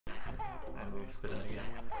And we spit it again.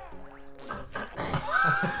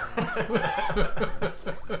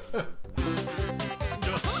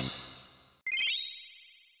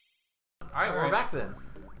 Alright, we're back then.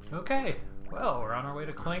 Okay. Well, we're on our way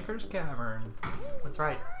to Clanker's Cavern. That's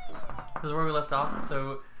right. This is where we left off.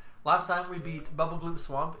 So, last time we beat Bubble Gloop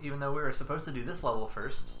Swamp, even though we were supposed to do this level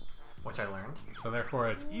first, which I learned. So therefore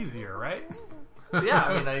it's easier, right? Yeah,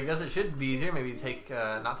 I mean, I guess it should be easier. Maybe take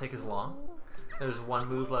not take as long. There's one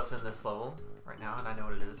move left in this level right now, and I know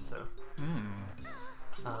what it is, so...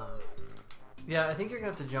 yeah, I think you're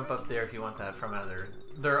going to have to jump up there if you want that from another...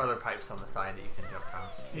 There are other pipes on the side that you can jump from.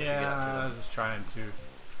 Yeah, I was just trying to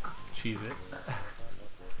cheese it.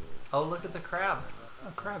 Oh, look, it's a crab.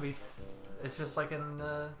 A crabby. It's just like in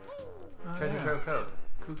Treasure Trove Cove.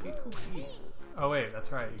 Cookie, cookie. Oh wait,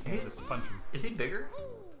 that's right. You can't just punch him. Is he bigger?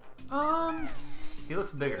 He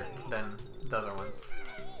looks bigger than the other ones.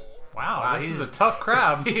 Wow, this is a tough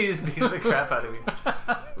crab. He's beating the crap out of me.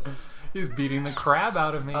 He's beating the crab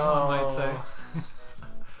out of me, I might say.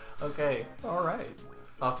 Okay. All right.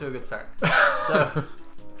 Off to a good start. So,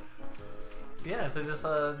 yeah, so just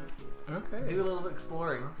okay. do a little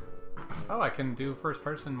exploring. Oh, I can do first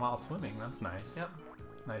person while swimming. That's nice. Yep.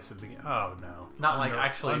 Nice at the beginning. Oh, no. Not like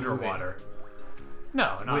actually underwater.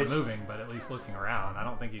 No, not moving, but at least looking around. I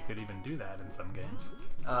don't think you could even do that in some games.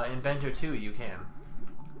 In Banjo-Kazooie, you can.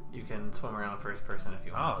 You can swim around first person if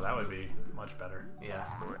you want. Oh, that would be much better. Yeah.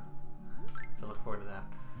 So look forward to that.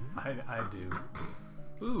 I do.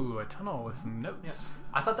 Ooh, a tunnel with some notes. Yeah.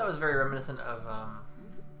 I thought that was very reminiscent of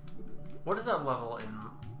what is that level in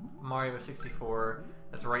Mario 64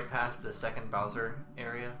 that's right past the second Bowser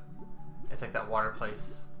area? It's like that water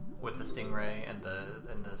place with the stingray and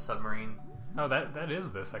the submarine. Oh, that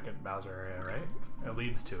is the second Bowser area, right? It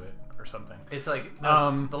leads to it or something. It's like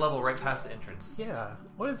the level right past the entrance. Yeah.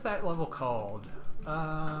 What is that level called?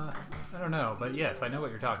 I don't know, but yes, I know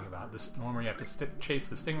what you're talking about. This one where you have to chase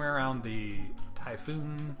the stingray around the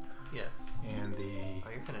typhoon. Yes. And the... Oh,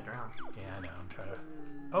 you're finna drown. Yeah, I know. I'm trying to...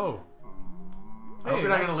 Oh. I hope you're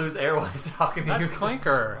not going to lose air while he's talking to you. That's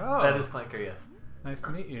Clanker. Oh. That is Clanker, yes. Nice to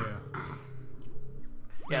meet you.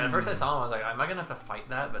 Yeah, at first I saw him, I was like, am I going to have to fight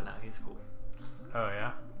that? But no, he's cool. Oh,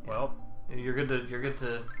 yeah? Well... You're good to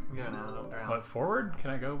go now. Don't drown. What, forward?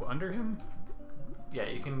 Can I go under him? Yeah,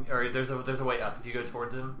 you can... Or there's a way up. If you go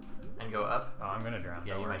towards him and go up... Oh, I'm going to drown.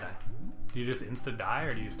 Yeah, you might die. Do you just insta-die,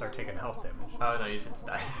 or do you start taking health damage? Oh, no, you just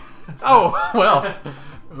die. Oh, well.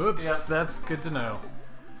 Oops, Yep. That's good to know.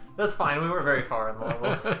 That's fine. We weren't very far in the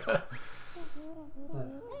level.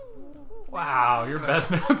 Wow, your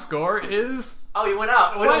best note score is... Oh, you went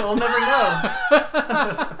out. We'll never know.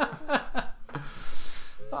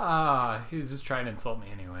 He was just trying to insult me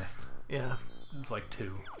anyway. Yeah. It was like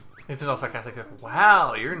 2. It's all sarcastic. Like,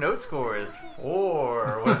 wow, your note score is 4.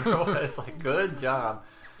 Or whatever it was. Like, good job.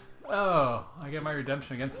 Oh, I get my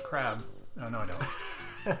redemption against the crab. Oh, no, I don't.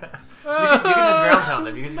 You can just ground pound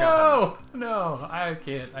him. You can just ground pound him. No, I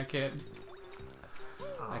can't. I can't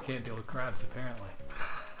deal with crabs, apparently.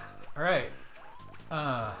 Alright.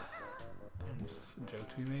 There's a joke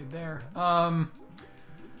to be made there.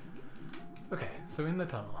 Okay, so in the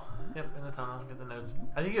tunnel. Yep, in the tunnel. Get the notes.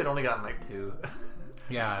 I think you had only gotten like 2.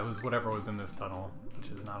 Yeah, it was whatever was in this tunnel, which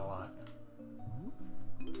is not a lot.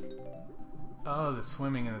 Oh, the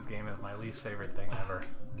swimming in this game is my least favorite thing ever.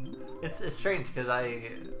 It's strange because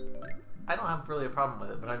I don't have really a problem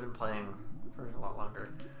with it, but I've been playing for a lot longer.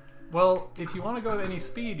 Well, if you want to go at any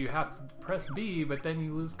speed, you have to press B, but then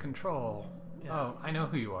you lose control. Yeah. Oh, I know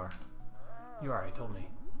who you are. You already told me.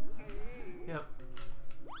 Yep.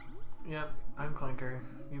 Yep, I'm Clanker.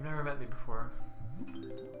 You've never met me before.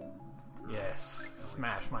 Yes.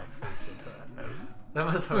 Smash my face into that note. That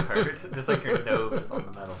must have hurt. Just like your nose on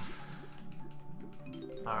the metal.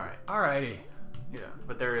 Alright. Alrighty. Yeah,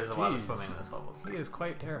 but there is a lot of swimming in this level. So. He is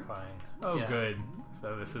quite terrifying. Oh, yeah. Good.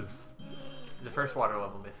 So this is... the first water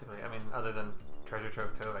level, basically. I mean, other than Treasure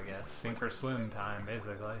Trove Cove, I guess. Sink or swim time,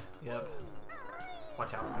 basically. Yep.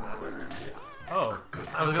 Watch out for that. Oh.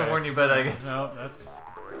 I was going to warn you, but I guess... No, that's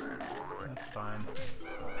fine.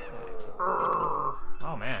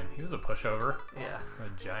 Oh, man. He was a pushover. Yeah. A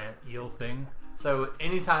giant eel thing. So,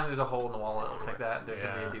 anytime there's a hole in the wall that looks like that, there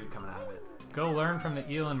should be a dude coming out of it. Go learn from the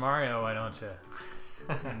eel in Mario, why don't you?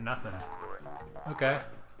 Nothing. Okay.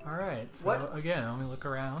 Alright, so again, let me look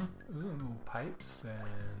around. Ooh, pipes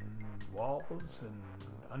and walls and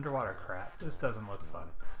underwater crap. This doesn't look fun.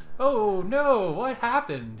 Oh no, what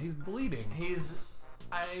happened? He's bleeding.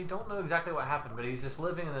 I don't know exactly what happened, but he's just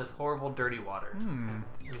living in this horrible, dirty water.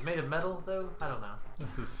 He's made of metal, though? I don't know.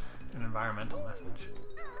 This is an environmental message.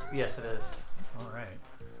 Yes, it is. Alright.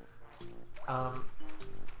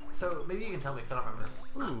 So maybe you can tell me because I don't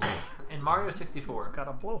remember. Ooh, In Mario 64. got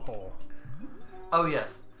a blowhole. Oh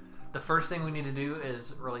yes. The first thing we need to do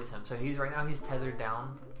is release him. So right now he's tethered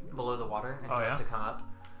down below the water and he wants to come up.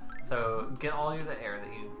 So get all of the air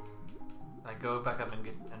that you like. Go back up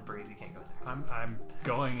and breathe. You can't go in there. I'm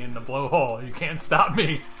going in the blowhole. You can't stop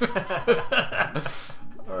me.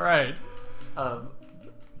 All right.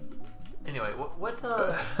 Anyway,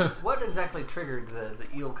 what exactly triggered the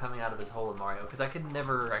eel coming out of his hole in Mario? Because I could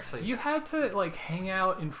never actually. You had to like hang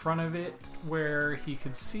out in front of it where he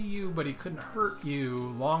could see you, but he couldn't hurt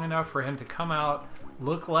you long enough for him to come out,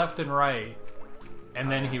 look left and right, and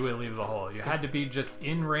then he would leave the hole. You had to be just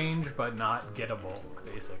in range, but not gettable,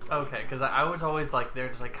 basically. Okay, because I was always like there,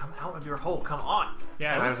 just like come out of your hole, come on.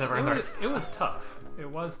 Yeah, and it was tough. It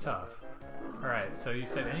was tough. All right, so you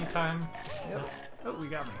said anytime. Yep. Oh, we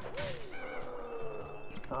got me.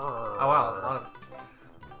 Oh wow, a lot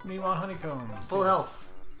of me want honeycombs. full health.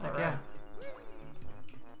 Heck yeah.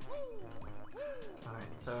 Alright,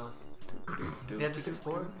 so yeah, just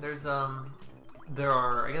explore. There's there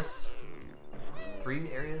are I guess 3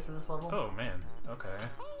 areas of this level. Oh man, okay.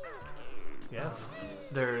 Yes.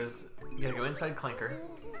 There's you gotta go inside Clanker.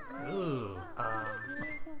 Ooh.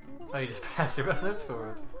 Oh, you just passed your best notes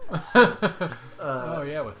forward. Oh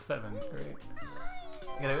yeah, with 7, great.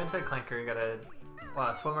 You gotta go inside Clanker, you gotta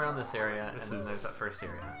swim around this area, and then there's that first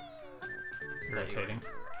area. Irritating.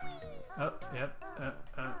 Oh, yep.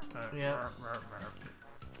 Yeah.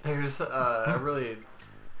 There's a really...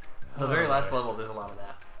 The very last level, there's a lot of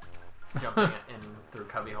that. Jumping in through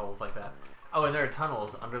cubby holes like that. Oh, and there are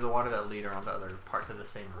tunnels under the water that lead around to other parts of the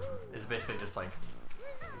same room. It's basically just like,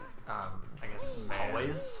 I guess,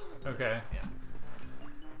 hallways. Okay. Yeah.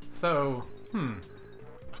 So,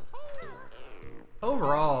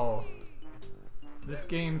 overall, this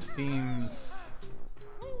game seems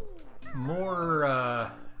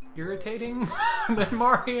more irritating than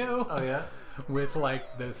Mario. Oh yeah? With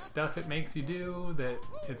like the stuff it makes you do, that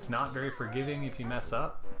it's not very forgiving if you mess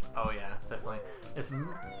up. Oh yeah, it's definitely. It's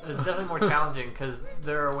definitely more challenging because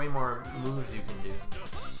there are way more moves you can do.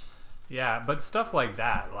 Yeah, but stuff like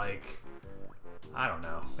that, like, I don't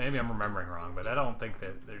know. Maybe I'm remembering wrong, but I don't think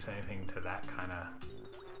that there's anything to that kind of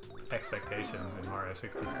expectations in Mario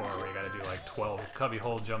 64 where you gotta do like 12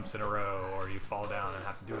 cubbyhole jumps in a row or you fall down and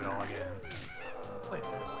have to do it all again. Wait.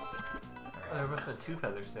 Oh, there must have been 2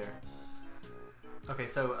 feathers there. Okay,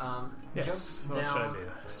 so yes. jump What should I down, do?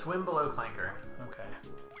 swim below Clanker. Okay.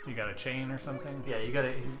 You got a chain or something? Yeah, you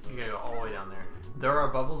gotta go all the way down there. There are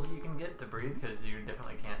bubbles that you can get to breathe because you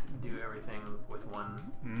definitely can't do everything with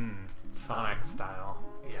one. Sonic style.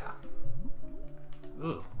 Yeah.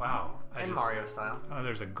 Ooh, wow. Mario style. Oh,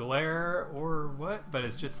 there's a glare or what? But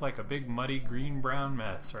it's just like a big muddy green-brown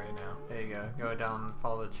mess right now. There you go. Go down,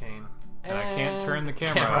 follow the chain. And I can't turn the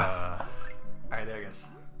camera. Alright, there it goes.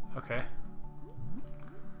 Okay.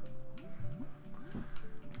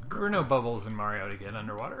 There were no bubbles in Mario to get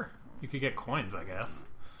underwater. You could get coins, I guess.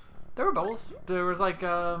 There were bubbles. There was like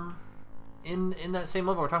in that same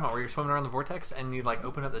level we're talking about where you're swimming around the vortex and you like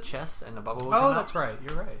open up the chest and the bubble will come out. That's right.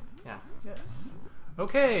 You're right. Yeah. Yes.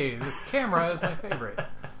 Okay, this camera is my favorite.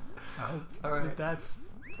 All right. That's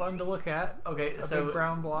fun to look at. Okay, a so big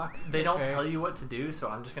brown block. They don't tell you what to do, so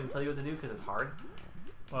I'm just going to tell you what to do because it's hard.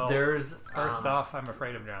 Well, there's first off, I'm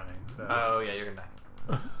afraid of drowning. So. Oh yeah, you're gonna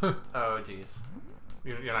die. Oh jeez,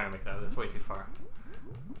 you're not gonna make it out of this. Way too far.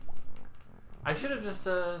 I should have just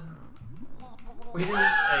We didn't.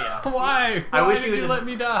 Yeah. Why? I wish did you let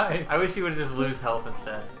me die? I wish you would just lose health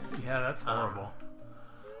instead. Yeah, that's horrible.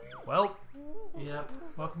 Well. Yep.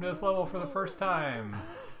 Welcome to this level for the first time.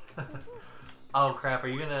 Oh crap! Are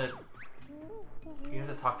you gonna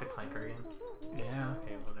talk to Clanker again? Yeah.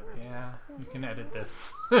 Okay, whatever. Yeah, you can edit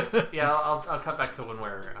this. Yeah, I'll cut back to when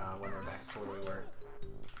we're back to where we were.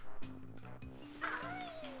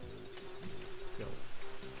 Skills.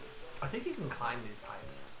 I think you can climb these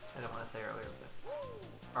pipes. I don't want to say earlier,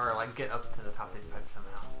 but or like get up to the top of these pipes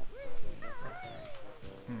somehow.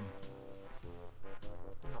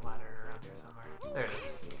 There's a ladder around here somewhere. There it is.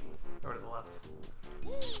 Over to the left.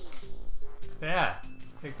 Yeah,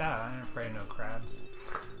 take that. I ain't afraid of no crabs.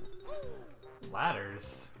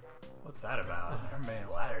 Ladders? What's that about? There aren't many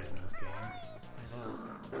ladders in this game. I know.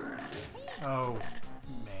 Oh,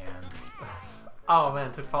 man. Oh man,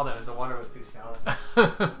 it took fall damage. The water was too shallow.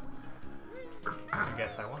 I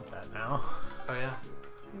guess I want that now. Oh yeah.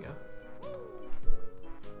 There you go.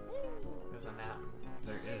 There's a nap.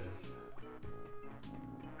 There is.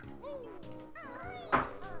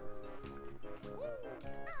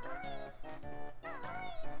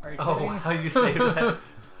 Are you kidding? How you saved that?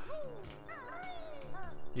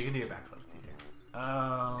 You can do your backflips easier.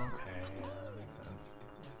 Oh,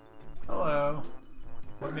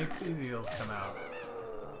 these eels come out?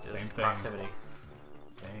 Just Same thing. proximity.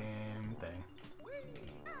 Same thing.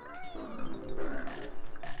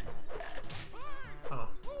 Oh.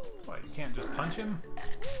 What, you can't just punch him?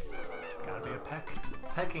 Gotta be a peck.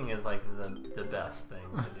 Pecking is like the best thing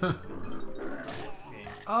to do in this game.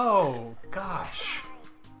 Oh, gosh.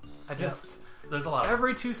 I just... There's a lot of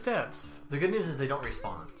Every 2 steps. The good news is they don't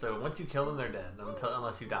respawn. So once you kill them, they're dead.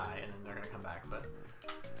 Unless you die, and then they're gonna come back. But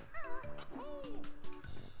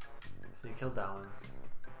so you killed that one.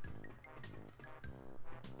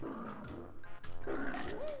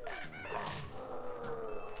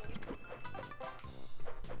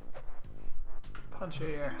 Punch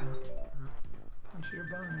your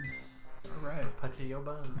buns. Alright. Punch your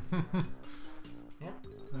bun. Yeah.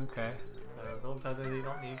 Okay. So gold feather you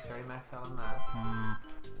don't need because you already maxed out on that.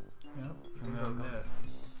 Yep. You And can then go. this.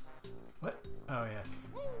 What? Oh, yes.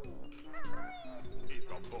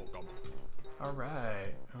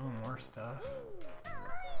 Alright. Oh, more stuff.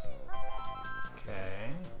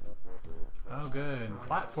 Okay. Oh, good.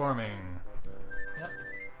 Platforming. Yep.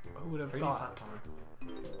 Who would have 3D thought? platformer.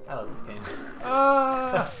 I love this game.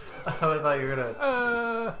 Ah! I thought you were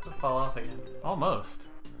gonna fall off again. Almost.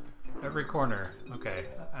 Every corner. Okay,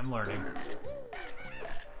 I'm learning.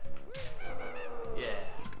 Yeah.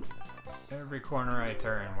 Every corner I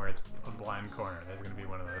turn where it's a blind corner, there's gonna be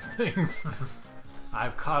one of those things.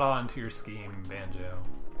 I've caught on to your scheme, Banjo.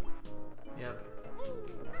 Yep.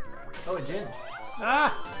 Oh, a gin.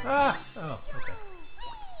 Ah! Ah! Oh, okay.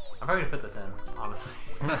 I'm probably gonna put this in, honestly,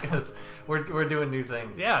 because we're doing new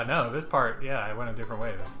things. Yeah, no, this part, yeah, I went a different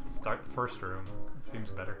way. Let's start the first room. It seems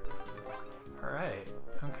better. Alright.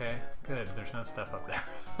 Okay, good. There's no stuff up there.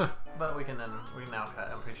 But we can now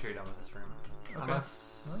cut. I'm pretty sure you're done with this room. Okay.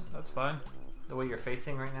 Unless Well, that's fine. the way you're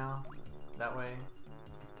facing right now, that way,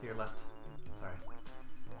 to your left. Sorry.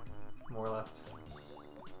 More left.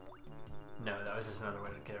 No, that was just another way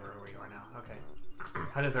to get over where you are now. Okay.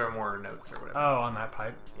 I knew there were more notes or whatever. Oh, on that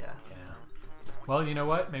pipe? Yeah. Yeah. Well, you know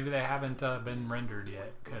what? Maybe they haven't been rendered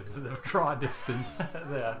yet because of the draw distance.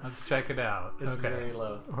 Yeah. Let's check it out. It's okay. very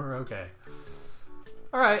low. We're okay.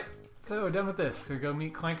 Alright, so done with this. So we go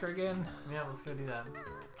meet Clanker again? Yeah, let's go do that.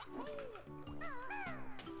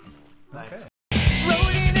 Nice. Okay.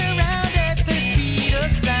 Rolling around at the speed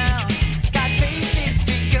of sound. Got places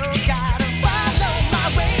to go, gotta follow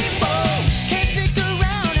my rainbow. Can't stick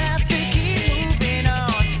around, have to keep moving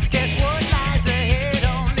on. Guess what lies ahead?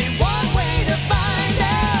 Only one way to find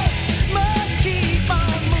out. Must keep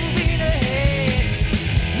on moving ahead.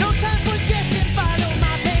 No time for guessing, follow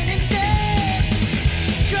my pain instead.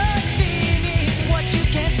 Trusting in what you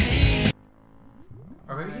can't see.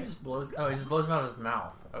 Or maybe he just blows. Oh, he just blows him out of his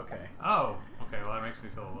mouth. Okay. Oh, okay. Well, that makes me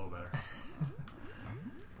feel a little better.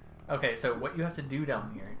 Okay, so what you have to do down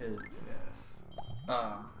here is Yes.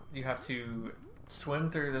 you have to swim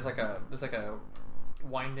through. There's like a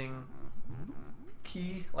winding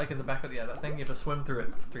key, like in the back of that thing. You have to swim through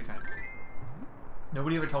it 3 times.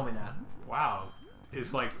 Nobody ever told me that. Wow.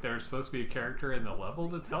 Is like there's supposed to be a character in the level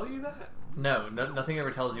to tell you that? No, nothing ever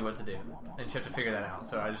tells you what to do, and you have to figure that out.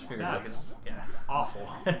 So I just figured like it's Awful.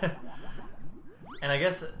 And I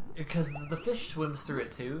guess because the fish swims through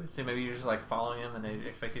it too, so maybe you're just like following him, and they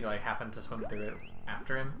expect you to like happen to swim through it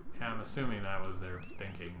after him. Yeah, I'm assuming that was their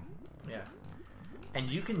thinking. Yeah. And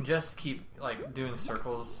you can just keep like doing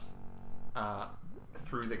circles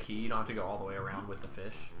through the key. You don't have to go all the way around with the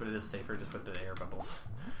fish, but it is safer just with the air bubbles.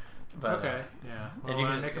 But, Okay, yeah. Well, and you when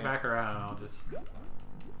can I just- take it back around, I'll just...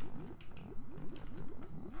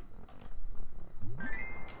 Alright.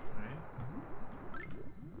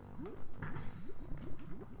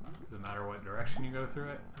 Does it matter what direction you go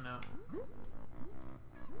through it? No.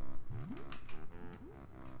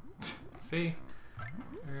 See?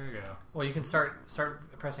 There you go. Well, you can start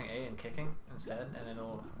pressing A and kicking instead, and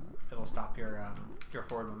it'll stop your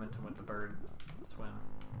forward momentum with the bird swim.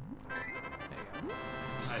 There you go.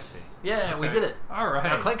 I see. Yeah, we Okay. did it. Alright.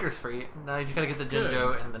 Now Clanker's free. Now you just gotta get the Good.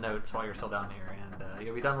 Jinjo and the notes while you're still down here, and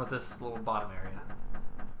you'll be done with this little bottom area.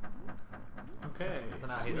 Okay. So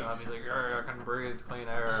now he's sweet. up. He's like, I can breathe clean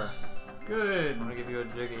air. Good. I'm gonna give you a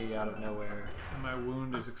jiggy out of nowhere. And my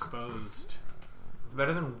wound is exposed. It's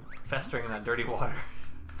better than festering in that dirty water.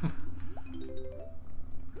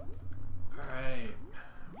 Alright.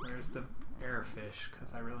 Where's the airfish?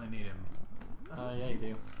 Because I really need him. Yeah, you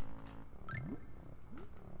do.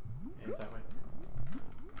 Yeah, he's that way.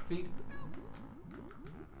 Feet.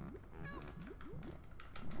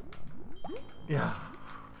 Yeah.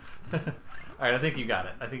 Alright, I think you got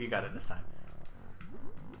it. I think you got it this time.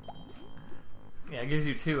 Yeah, it gives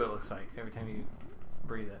you 2, it looks like, every time you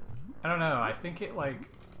breathe it. I don't know. I think it like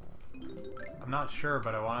I'm not sure,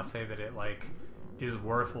 but I want to say that it like is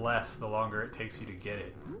worth less the longer it takes you to get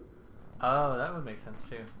it. Oh, that would make sense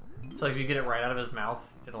too. So if you get it right out of his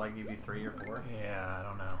mouth, it'll like give you 3 or 4. Yeah, I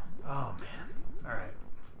don't know. Oh man. All right.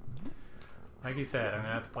 Like you said, I'm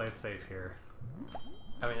gonna have to play it safe here.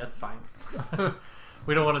 I mean, that's fine.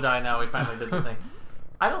 We don't want to die now. We finally did the thing.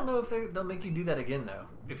 I don't know if they'll make you do that again though.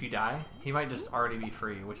 If you die, he might just already be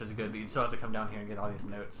free, which is good. But you still have to come down here and get all these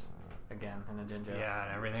notes again in the Jinjo. Yeah,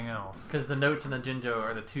 and everything else. Because the notes and the Jinjo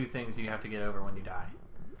are the 2 things you have to get over when you die.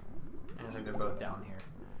 And I think they're both down here.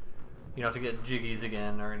 You don't have to get jiggies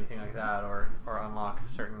again or anything like that, or unlock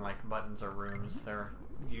certain like buttons or rooms.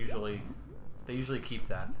 They usually keep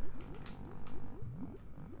that.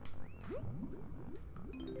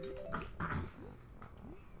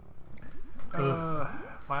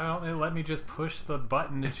 Why don't they let me just push the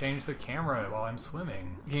button to change the camera while I'm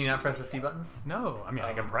swimming? Can you not press the C buttons? No, I mean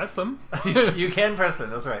I can press them. You can press them.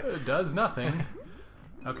 That's right. It does nothing.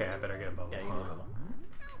 Okay, I better get a bubble. Yeah, you get a bubble.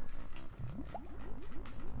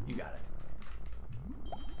 You got it.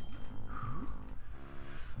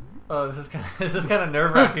 Oh, this is kind of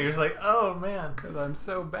nerve wracking. You're just like, oh man, because I'm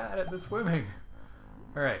so bad at the swimming.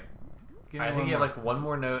 All right. I think you have like one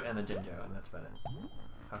more note and the Jinjo, and that's about it.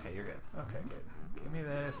 Okay, you're good. Okay, good. Give me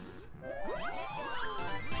this.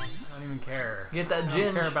 I don't even care. Get that Jinj. I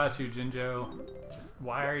don't care about you, Jinjo. Just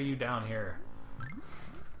why are you down here?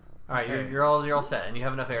 All right, okay. you're all set, and you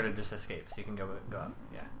have enough air to just escape, so you can go up.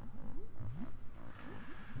 Yeah.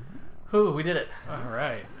 Whew, we did it. All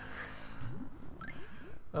right.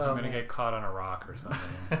 I'm gonna get caught on a rock or something.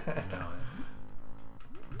 You know it.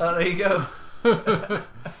 Oh, there you go.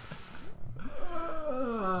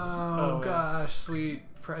 Oh gosh, sweet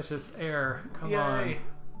precious air. Come on.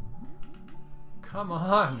 Come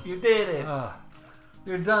on. You did it.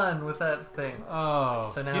 You're done with that thing. Oh.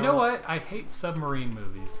 So now, you know what? I hate submarine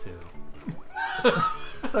movies too.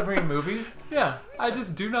 Submarine movies? Yeah. I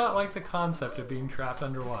just do not like the concept of being trapped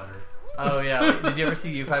underwater. Oh yeah. Did you ever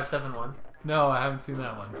see U-571? No, I haven't seen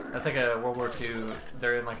that one. That's like a World War II.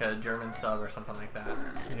 They're in like a German sub or something like that.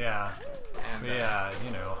 Yeah. And, yeah, you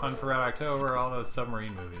know, Hunt for Red October, all those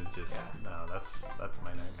submarine movies. Just no, that's my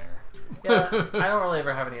nightmare. Yeah, I don't really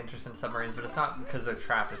ever have any interest in submarines, but it's not because they're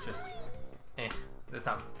trapped. It's just, it's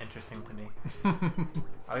not interesting to me.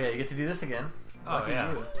 Oh yeah, you get to do this again. Oh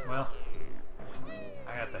yeah. You. Well,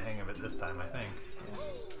 I got the hang of it this time, I think.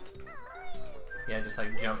 Yeah, just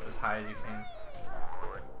like jump as high as you can.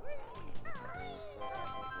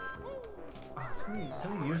 Oh, so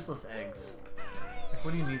many useless eggs. Like,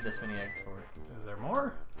 what do you need this many eggs for? Is there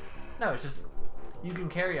more? No, it's just you can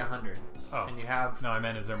carry 100. Oh, and you have. No, I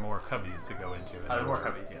meant is there more cubbies to go into? There are more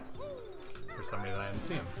cubbies, yes. For some reason I didn't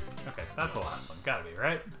see them. Okay, that's the last one. Gotta be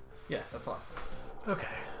right. Yes, that's the last one.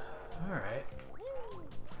 Okay. All right.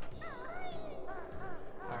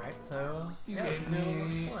 All right. So you gave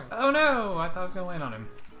me. Oh no! I thought I was gonna land on him.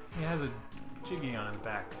 He has a jiggy on his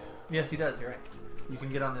back. Yes, he does. You're right. You can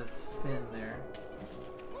get on his fin there.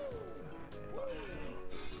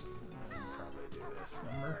 Probably do this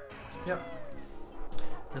number. Yep.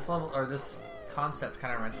 This level or this concept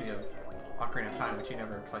kind of reminds me of Ocarina of Time, which you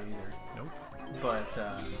never played either. Nope. But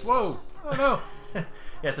whoa! Oh no!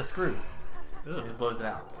 Yeah, it's a screw. Ugh. It just blows it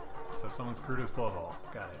out. So someone screwed his blowball.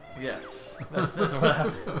 Got it. Yes, that's what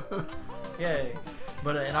happened. Yay!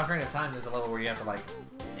 But in Ocarina of Time, there's a level where you have to like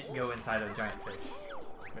go inside a giant fish,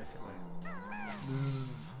 basically.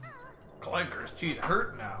 Clanker's teeth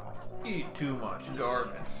hurt now. Eat too much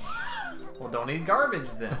garbage. Well, don't eat garbage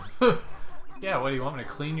then. Yeah, what do you want me to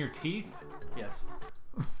clean your teeth? Yes.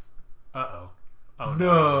 Uh-oh. Oh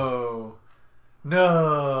no.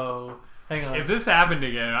 No. Hang on. If this happened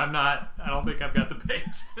again, I don't think I've got the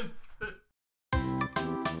patience.